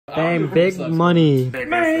Bang, big money.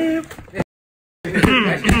 Man.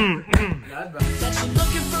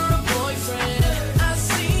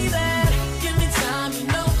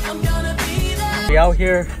 We out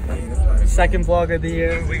here, second vlog of the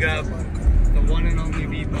year. We got the one and only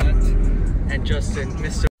V-Bot and Justin,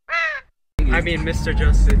 Mr.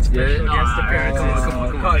 Justin, special guest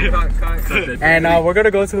appearances. And we're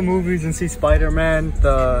gonna go to the movies and see Spider-Man,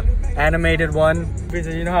 the animated one. Because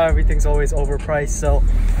you know how everything's always overpriced, so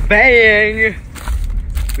bang!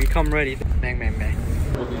 We come ready. Bang, bang, bang.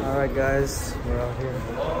 Alright guys, we're out here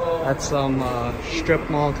at some strip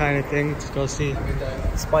mall kind of thing to go see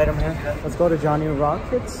Spider-Man. Let's go to Johnny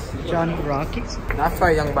Rockets. Johnny Rockets? That's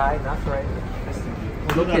right, young boy, that's right.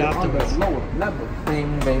 Look at afterwards. Lower level.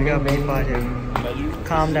 Bang, bang, we got V-Bot here.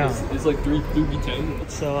 Calm down. It's like 3v10.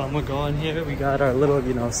 So we're going here. We got our little,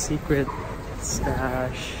 secret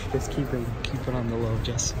stash. Just keep it on the low,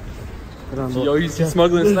 Justin. Yo, he's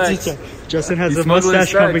smuggling snacks. Justin has a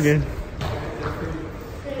mustache coming in.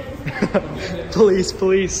 Police.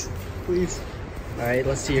 Alright,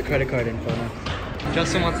 let's see your credit card info now.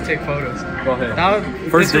 Justin wants to take photos. Go ahead.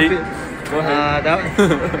 First date. Go ahead.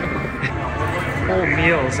 Whole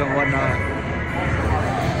meals and whatnot.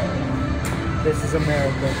 This is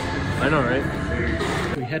America. I know, right?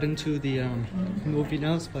 We head into the movie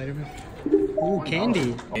now, Spider-Man. Ooh,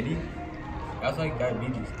 candy. Candy? That's like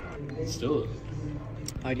diabetes. Still.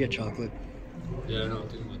 I'd get chocolate. Yeah, I know.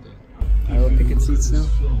 Think about that. I will pick its seats now.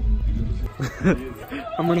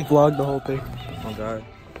 I'm gonna vlog the whole thing. Oh god.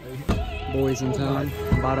 Boys in town.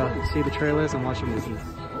 I'm about to see the trailers and watch the movies. Ooh,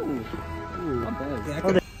 not bad. Oh,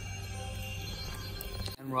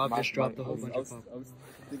 and Rob just dropped a whole bunch of pop. I was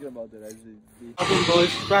thinking about that actually.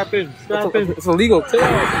 Strap in, boys. Strap in. It's illegal.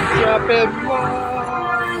 Strap in.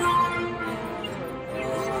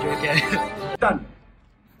 Okay. Done.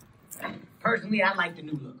 Personally, I like the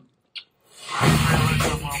new look.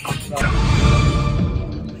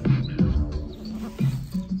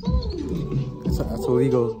 That's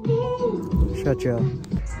illegal. Shut you up.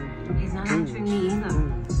 He's not answering me either.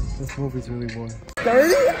 This movie's really boring.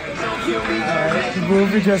 Alright, the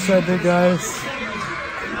movie just ended, guys.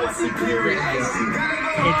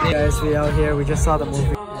 Hey guys, we out here. We just saw the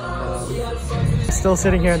movie. Still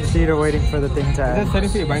sitting here in the theater waiting for the thing to end.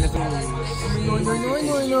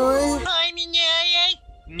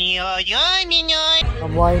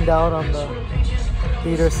 I'm lying down on the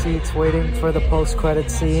theater seats waiting for the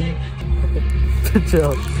post-credit scene.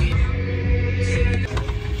 Chill.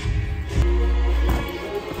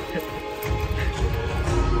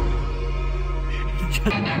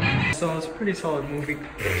 So it's a pretty solid movie.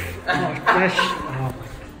 Oh, fresh. Oh.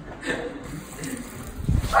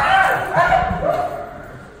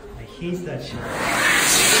 I hate that shit.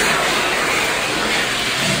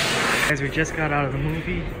 Guys, we just got out of the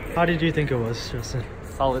movie. How did you think it was, Justin?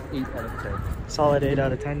 Solid 8 out of 10. Solid 8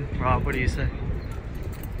 out of 10. Rob, what do you say?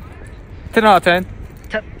 10 out of 10.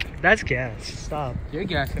 That's gas. Stop. You're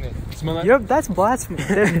gassing it. Smell that? That's blasphemy.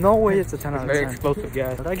 There's no way it's a 10 out of 10. Very explosive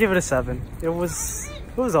gas. I give it a 7. It was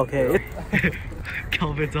okay.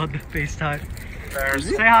 Kelvin's on the FaceTime.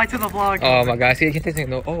 Say hi to the vlog. Oh my gosh, you can't think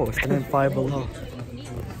no. Oh, and then Five Below.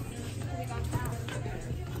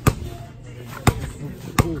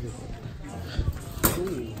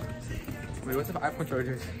 Wait, what's the iPhone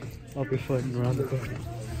chargers? Up your foot and around the corner.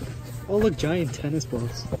 Oh look, giant tennis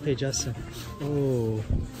balls. Hey Justin. Oh,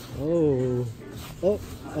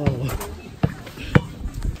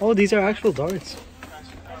 these are actual darts.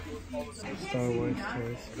 Star Wars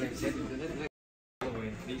toys. Look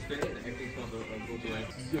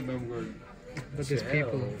at these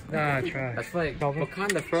people. Nah, trash. That's like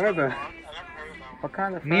Wakanda forever.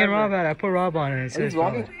 Wakanda forever. Me and Rob I put Rob on it. It says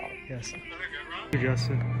vlogging? Yes.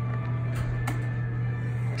 Justin.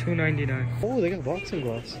 $2.99. Oh, they got boxing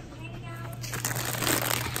gloves.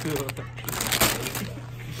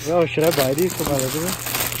 Yo, should I buy these for my living room? I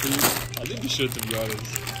think you should, to be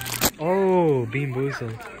honest. Oh, Bean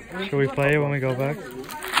Boozled. Should we play it when we go back?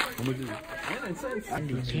 How much is it?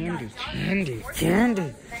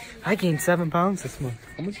 Candy. I gained 7 pounds this month.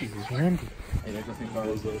 How much is it? Candy. Hey, that's the same car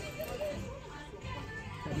as those.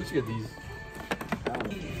 How much you get these?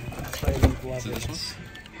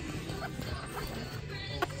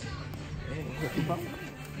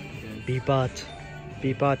 V-Bot.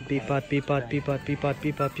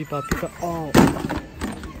 Oh.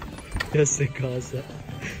 Yes, it caused that.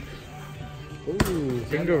 Ooh,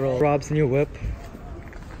 finger roll. Rob's new whip.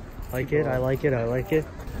 Like it, I like it.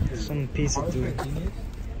 Some piece of dude. I don't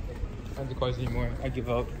have the cars anymore. I give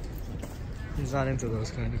up. He's not into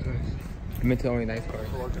those kind of cars. I'm into only nice cars.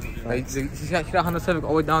 Like, see that Honda Civic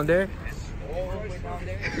all the way down there?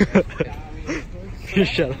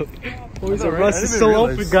 Shut up. Toys R Us is still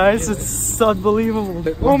open, guys. It's unbelievable.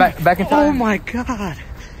 Oh, back in time. Oh my god.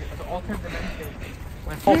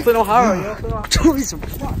 Fulton, Ohio. Toys R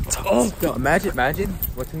Us. Oh, yo, imagine.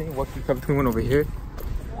 What's the name? What's the between one over here?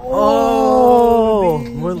 Oh.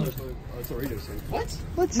 What?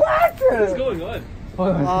 What's going on?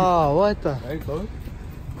 Oh, what the? Very close.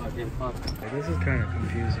 This is kind of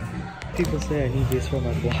confusing. People say I need these for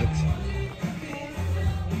my vlogs.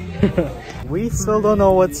 We still don't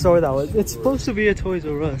know what store that was. It's supposed to be a Toys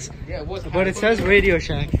R Us. Yeah, it was. But it says Radio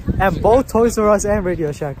Shack. And both Toys R Us and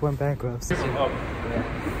Radio Shack went bankrupt. Do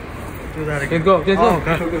that again. Go. Oh,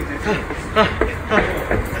 God.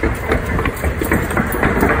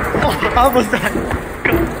 Oh, I almost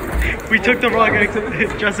died. We took the wrong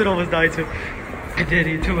exit. Justin almost died too. I did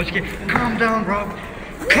eat too much. Calm down, Rob.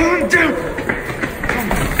 Calm down.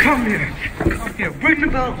 Come here. Come here. Bring the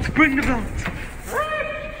belt. Bring the belt.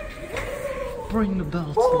 Bring the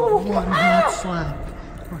belt. One hot slap.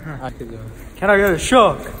 Can I get a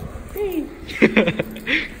shock?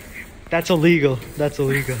 That's illegal. That's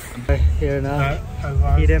illegal. Here now.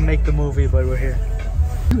 He didn't make the movie, but we're here.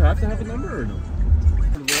 You have to have a number or no?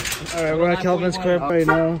 Alright, we're at Kelvin's crib right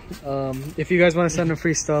now. If you guys want to send him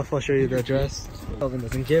free stuff, I'll show you the address. Kelvin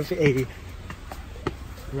doesn't give a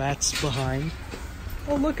rat's behind.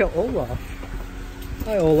 Oh, look at Olaf.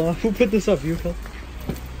 Hi, Olaf. Who put this up? You, Phil?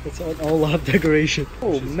 It's an Olaf decoration.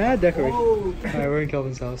 Oh, mad decoration. Alright, we're in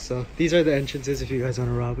Kelvin's house, so these are the entrances if you guys want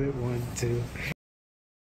to rob it. 1, 2.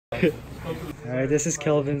 Alright, this is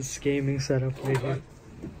Kelvin's gaming setup right here.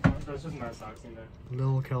 There's just nice socks in there.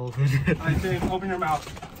 Little Kelvin. I think, open your mouth.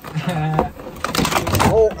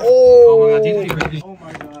 Oh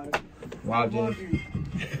my god. Wow, James.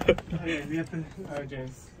 Okay, we have to,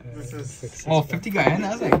 James. This is. Oh, 50 grand?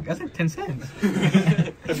 That's like 10 cents.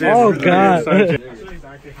 Oh god.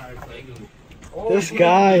 This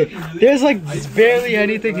guy. There's like barely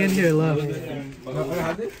anything in here left.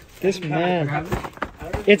 This man.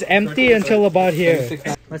 It's empty until about here.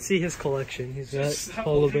 Let's see his collection. He's got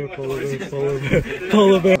polar bear.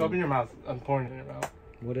 Open your mouth. I'm pouring it in your mouth.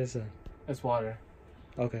 What is that? It's water.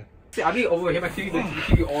 Okay. See, I'll be over here. My TV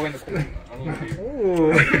all in the corner.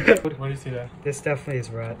 What do you see there? This definitely is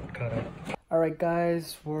rat cut up. Alright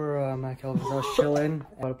guys, we're at Kelvin's house chilling.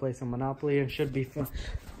 About to play some Monopoly and should be fun.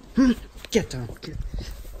 Get down. Get.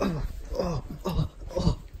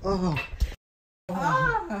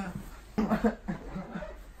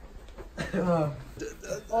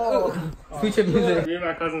 Future music. Me and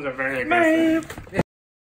my cousins are very aggressive.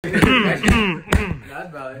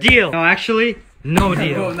 Deal. No, actually, no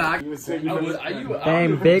deal.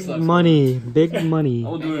 Dang, big money. Big money.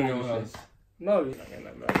 I'll do it in your house. No, you're not getting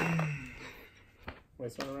that back.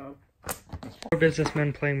 Wait, start around. Four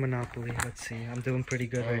businessmen playing Monopoly. Let's see. I'm doing pretty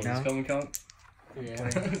good right now. Does count? Yeah.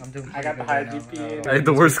 I'm doing I got the high GPA. I had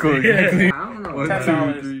the worst score. Yeah. I don't know. 1,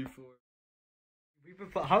 2, 3, 4.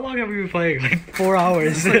 How long have we been playing? Like 4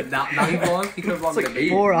 hours. Not even long. He could have won the debate.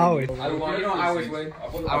 4 hours. I always win.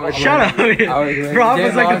 Shut up. Rob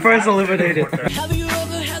was like the first eliminated. Have you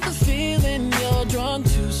ever